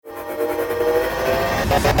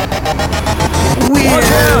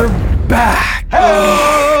We're back.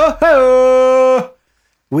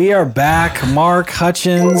 We are back. Mark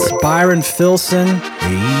Hutchins, Byron Filson,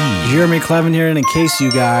 Jeremy Clevin here. And in case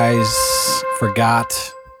you guys forgot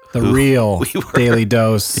the real Daily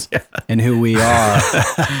Dose and who we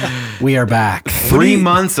are back. 3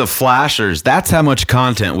 months of flashers. That's how much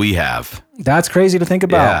content we have. That's crazy to think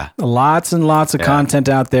about. Yeah. Lots and lots of content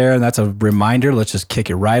out there. And that's a reminder. Let's just kick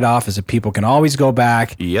it right off as if people can always go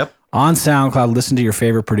back on SoundCloud, listen to your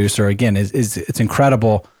favorite producer. Again, it's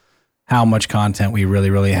incredible how much content we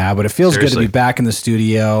really have. But it feels good to be back in the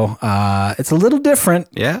studio. It's a little different.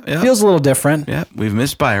 Yeah. It feels a little different. Yeah. We've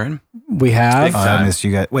missed Byron. We have. I missed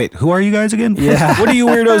you guys. Wait, who are you guys again? Yeah. What are you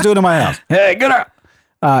weirdos doing in my house? Hey, get up.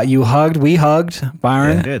 You hugged. We hugged,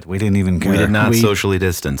 Byron. We did. We didn't even care. We did not socially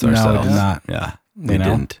distance ourselves. No, we did not. Yeah. We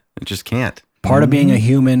didn't. It just can't. Part of being a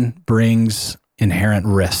human brings inherent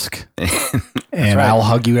risk. And right. I'll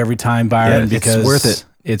hug you every time, Byron, because it's worth it.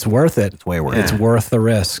 It's worth it. It's way worth it. It's worth the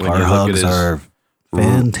risk. Our hugs are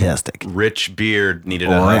fantastic. Rich beard needed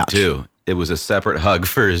a hug too. It was a separate hug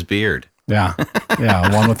for his beard. Yeah.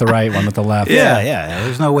 One with the right, one with the left. Yeah.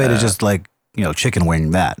 There's no way to just chicken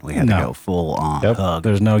wing that. We had to go full on hug.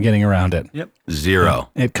 There's no getting around it. Yep. Zero.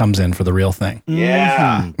 It comes in for the real thing.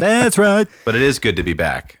 Yeah. That's right. But it is good to be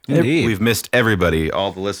back. Indeed. We've missed everybody,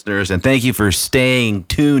 all the listeners, and thank you for staying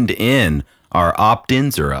tuned in. Our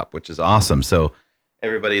opt-ins are up, which is awesome. So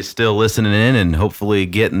everybody is still listening in and hopefully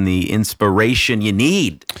getting the inspiration you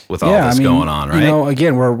need with all this going on, right?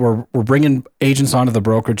 Again, we're bringing agents onto the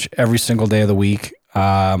brokerage every single day of the week.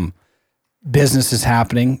 Business is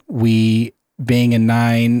happening. We, being in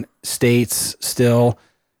 9 states still,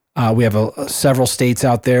 we have several states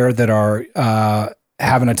out there that are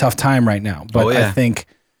having a tough time right now. But I think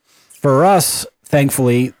for us,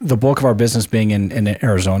 thankfully, the bulk of our business being in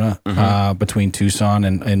Arizona, between Tucson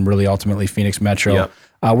and really ultimately Phoenix Metro,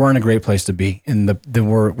 we're in a great place to be. And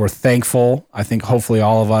we're thankful. I think hopefully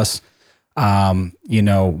all of us,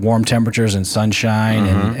 warm temperatures and sunshine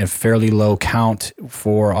and a fairly low count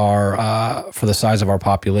for the size of our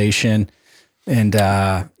population. And,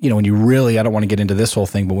 when you really, I don't want to get into this whole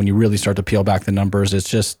thing, but when you really start to peel back the numbers, it's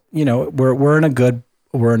just, we're in a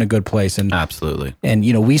good place. And absolutely. And,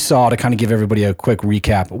 we saw, to kind of give everybody a quick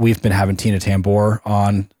recap, we've been having Tina Tambor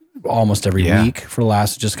on almost every week for the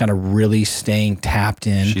last, just kind of really staying tapped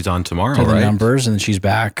in. She's on tomorrow, to the right? numbers, and she's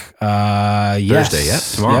back, Thursday,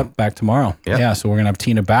 tomorrow. Yep, back tomorrow. Yep. Yeah, so we're going to have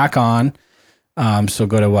Tina back on. So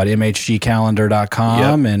go to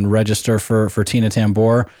mhgcalendar.com and register for Tina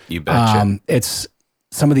Tambor. You betcha. It's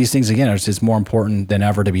some of these things, again, it's more important than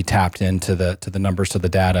ever to be tapped into the numbers, to the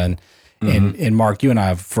data. And Mark, you and I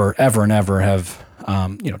have forever and ever have,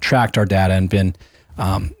 tracked our data and been,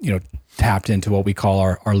 tapped into what we call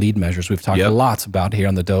our lead measures. We've talked lots about here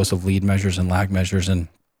on the dose of lead measures and lag measures. And,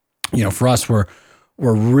 for us, we're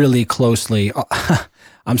really closely,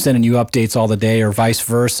 I'm sending you updates all the day or vice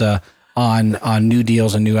versa on new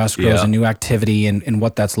deals and new escrows and new activity and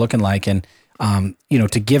what that's looking like. And,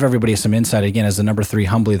 to give everybody some insight, again, as the number 3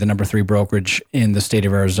 brokerage in the state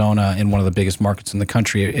of Arizona, in one of the biggest markets in the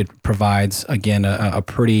country, it provides, again, a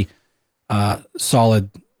pretty solid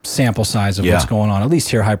sample size of what's going on, at least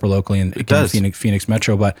here hyperlocally in Phoenix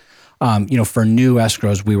Metro. But, for new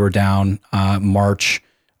escrows, we were down March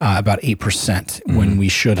about 8% when we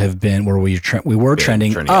should have been, where we were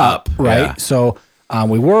trending up, right? Yeah. So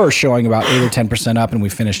we were showing about 8 or 10% up, and we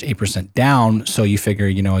finished 8% down. So you figure,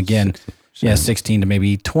 again, 16 to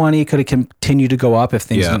maybe 20 could have continued to go up if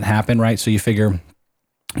things didn't happen, right? So you figure,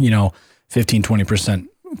 15,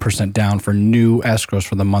 20% down for new escrows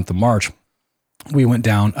for the month of March. We went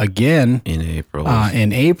down again in April.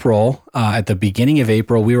 At the beginning of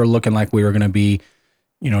April, we were looking like we were going to be,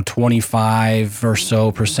 25 or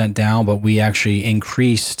so % down, but we actually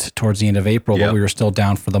increased towards the end of April, but we were still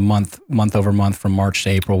down for the month over month from March to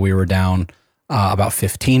April. We were down about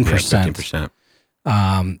 15%. 15%.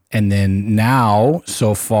 And then now,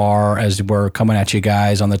 so far as we're coming at you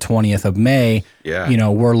guys on the 20th of May,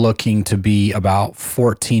 we're looking to be about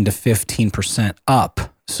 14 to 15% up.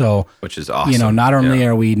 So, which is awesome. Not only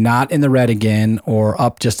are we not in the red again or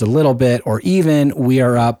up just a little bit, or even we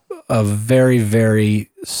are up a very, very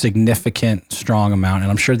significant, strong amount.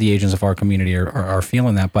 And I'm sure the agents of our community are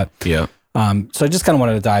feeling that. But so I just kind of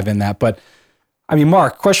wanted to dive in that. But I mean,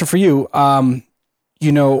 Mark, question for you.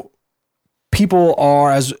 People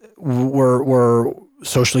are, as we're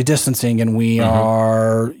socially distancing and we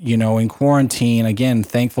are, in quarantine, again,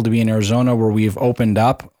 thankful to be in Arizona where we've opened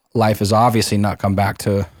up. Life has obviously not come back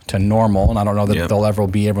to normal. And I don't know that they'll ever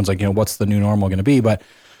be, everyone's like, what's the new normal going to be? But,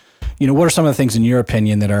 what are some of the things in your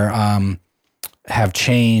opinion that are, have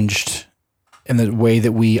changed in the way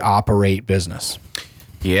that we operate business?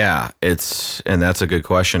 Yeah, and that's a good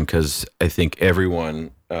question, because I think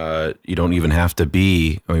everyone, you don't even have to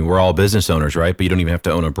be, I mean, we're all business owners, right? But you don't even have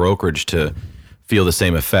to own a brokerage to feel the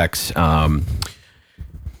same effects.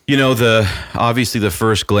 Obviously the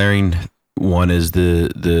first glaring one is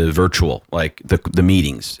the virtual, like the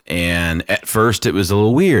meetings. And at first it was a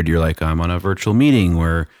little weird. You're like, I'm on a virtual meeting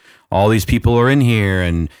where all these people are in here,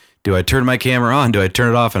 and do I turn my camera on? Do I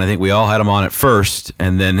turn it off? And I think we all had them on at first,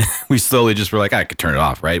 and then we slowly just were like, I could turn it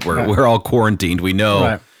off, right? We're all quarantined. We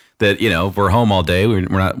know that, we're home all day. We're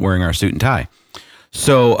not wearing our suit and tie.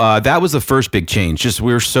 So that was the first big change. Just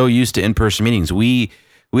we were so used to in-person meetings. We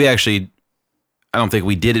actually, I don't think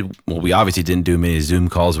we did it. Well, we obviously didn't do many Zoom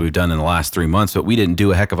calls we've done in the last 3 months, but we didn't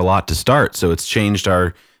do a heck of a lot to start. So it's changed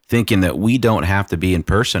our thinking that we don't have to be in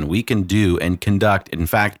person. We can do and conduct, in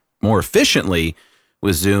fact, more efficiently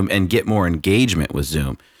with Zoom and get more engagement with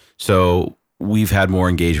Zoom. So we've had more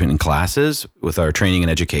engagement in classes with our training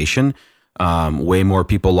and education, way more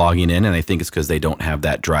people logging in. And I think it's because they don't have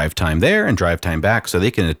that drive time there and drive time back. So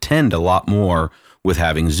they can attend a lot more with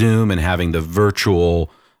having Zoom and having the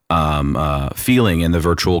virtual feeling in the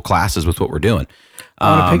virtual classes with what we're doing.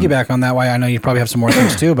 I want to piggyback on that. Why I know you probably have some more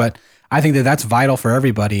things too, but I think that that's vital for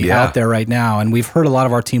everybody out there right now. And we've heard a lot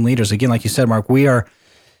of our team leaders, again, like you said, Mark,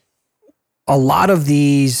 a lot of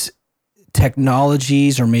these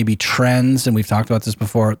technologies or maybe trends, and we've talked about this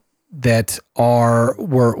before, that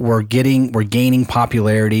we're gaining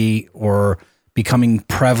popularity or becoming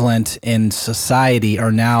prevalent in society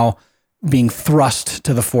are now being thrust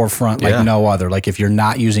to the forefront like no other. Like if you're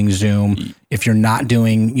not using Zoom, if you're not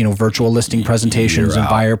doing, virtual listing presentations and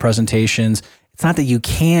buyer presentations, it's not that you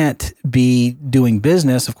can't be doing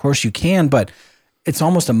business. Of course you can, but it's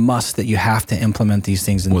almost a must that you have to implement these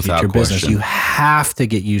things in your business. You have to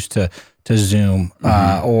get used to Zoom,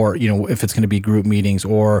 or, if it's going to be group meetings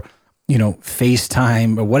or,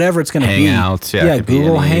 FaceTime or whatever it's going to be. Hangouts.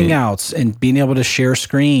 Google Hangouts and being able to share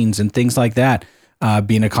screens and things like that.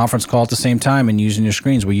 Being a conference call at the same time and using your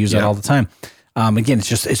screens. We use that all the time. Again,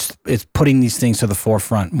 it's putting these things to the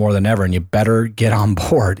forefront more than ever, and you better get on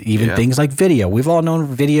board. Even things like video. We've all known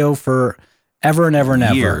video for ever and ever and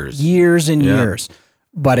ever. Years and years.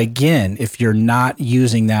 But again, if you're not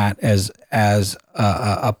using that as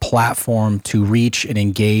a platform to reach and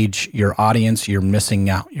engage your audience, you're missing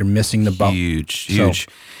out. You're missing the boat. Huge.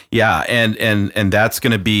 Yeah, and that's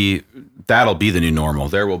going to be, that'll be the new normal.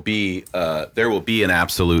 There will be an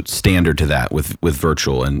absolute standard to that with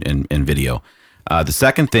virtual and video. The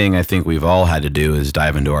second thing I think we've all had to do is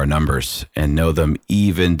dive into our numbers and know them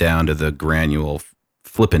even down to the granular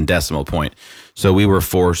flipping decimal point. So we were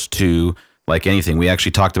forced to, like anything, we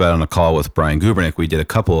actually talked about it on a call with Brian Gubernick. We did a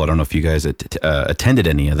couple. I don't know if you guys attended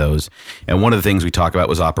any of those. And one of the things we talked about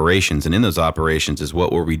was operations. And in those operations is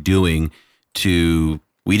what were we doing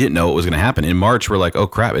we didn't know what was going to happen. In March, we're like, oh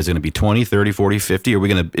crap, is it going to be 20, 30, 40, 50?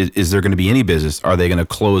 Is there going to be any business? Are they going to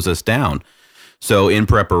close us down? So in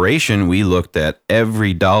preparation, we looked at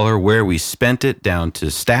every dollar, where we spent it, down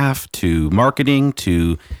to staff, to marketing,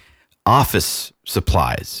 to office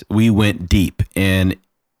supplies. We went deep, and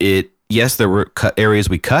yes, there were areas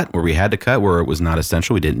we cut where we had to cut, where it was not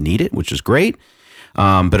essential. We didn't need it, which is great.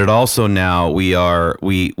 But it also now we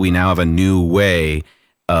now have a new way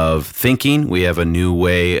of thinking. We have a new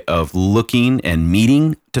way of looking and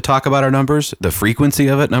meeting to talk about our numbers, the frequency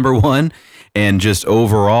of it, number one, and just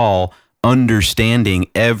overall understanding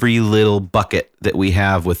every little bucket that we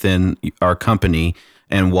have within our company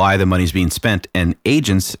and why the money's being spent. And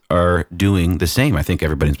agents are doing the same. I think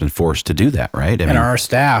everybody's been forced to do that, right? And our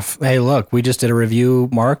staff, hey, look, we just did a review,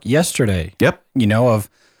 Mark, yesterday. Yep.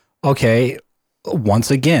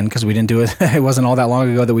 Once again, because we didn't do it, it wasn't all that long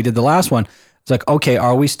ago that we did the last one. It's like, okay,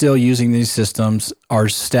 are we still using these systems? Our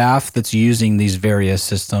staff that's using these various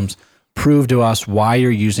systems, prove to us why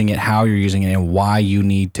you're using it, how you're using it, and why you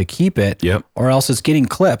need to keep it. Yep. Or else it's getting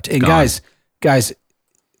clipped. And guys,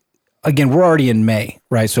 again, we're already in May,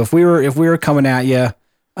 right? So if we were coming at you,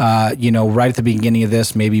 right at the beginning of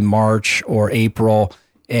this, maybe March or April,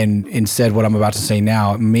 and said what I'm about to say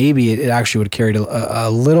now, maybe it actually would carry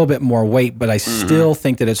a little bit more weight, but I still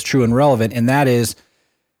think that it's true and relevant. And that is,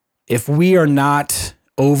 if we are not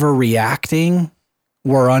overreacting,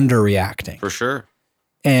 we're underreacting. For sure.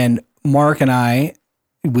 And Mark and I,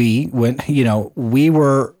 we went through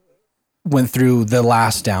the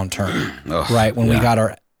last downturn, right? When we got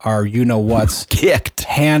our what's kicked,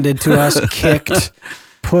 handed to us, kicked,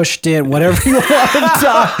 pushed in, whatever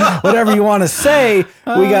you want to say,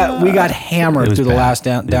 we got hammered through the last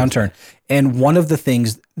downturn. And one of the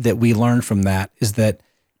things that we learned from that is that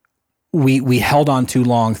we held on too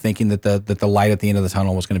long thinking that the light at the end of the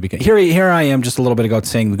tunnel was going to be good. Here I am just a little bit ago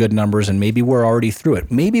saying the good numbers, and maybe we're already through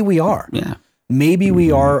it. Maybe we are. Yeah. Maybe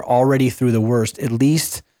we are already through the worst, at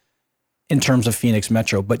least in terms of Phoenix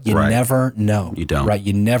Metro, but you never know. You don't. Right?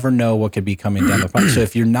 You never know what could be coming down the pipe. So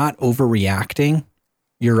if you're not overreacting,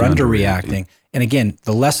 you're underreacting. And again,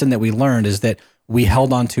 the lesson that we learned is that we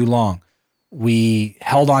held on too long. We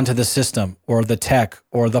held on to the system or the tech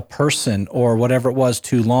or the person or whatever it was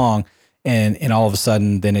too long. And all of a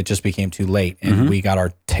sudden, then it just became too late. And we got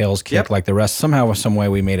our tails kicked like the rest. Somehow, some way,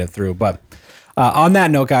 we made it through. But on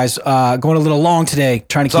that note, guys, going a little long today,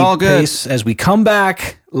 trying to keep pace as we come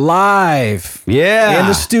back live in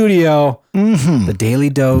the studio. The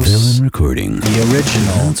Daily Dose. Villain Recording. The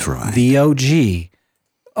original. That's right. The OG.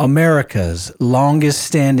 America's longest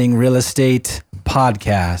standing real estate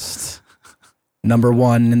podcast. Number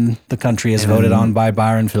 1 in the country is voted on by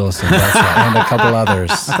Byron Phillison. That's right. And a couple others.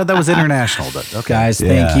 I thought that was international, but okay. Guys,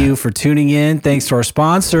 thank you for tuning in. Thanks to our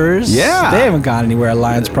sponsors. Yeah. They haven't gone anywhere.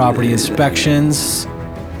 Alliance Property Inspections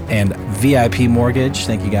and VIP Mortgage.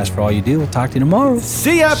 Thank you guys for all you do. We'll talk to you tomorrow.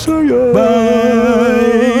 See ya.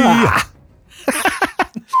 Bye.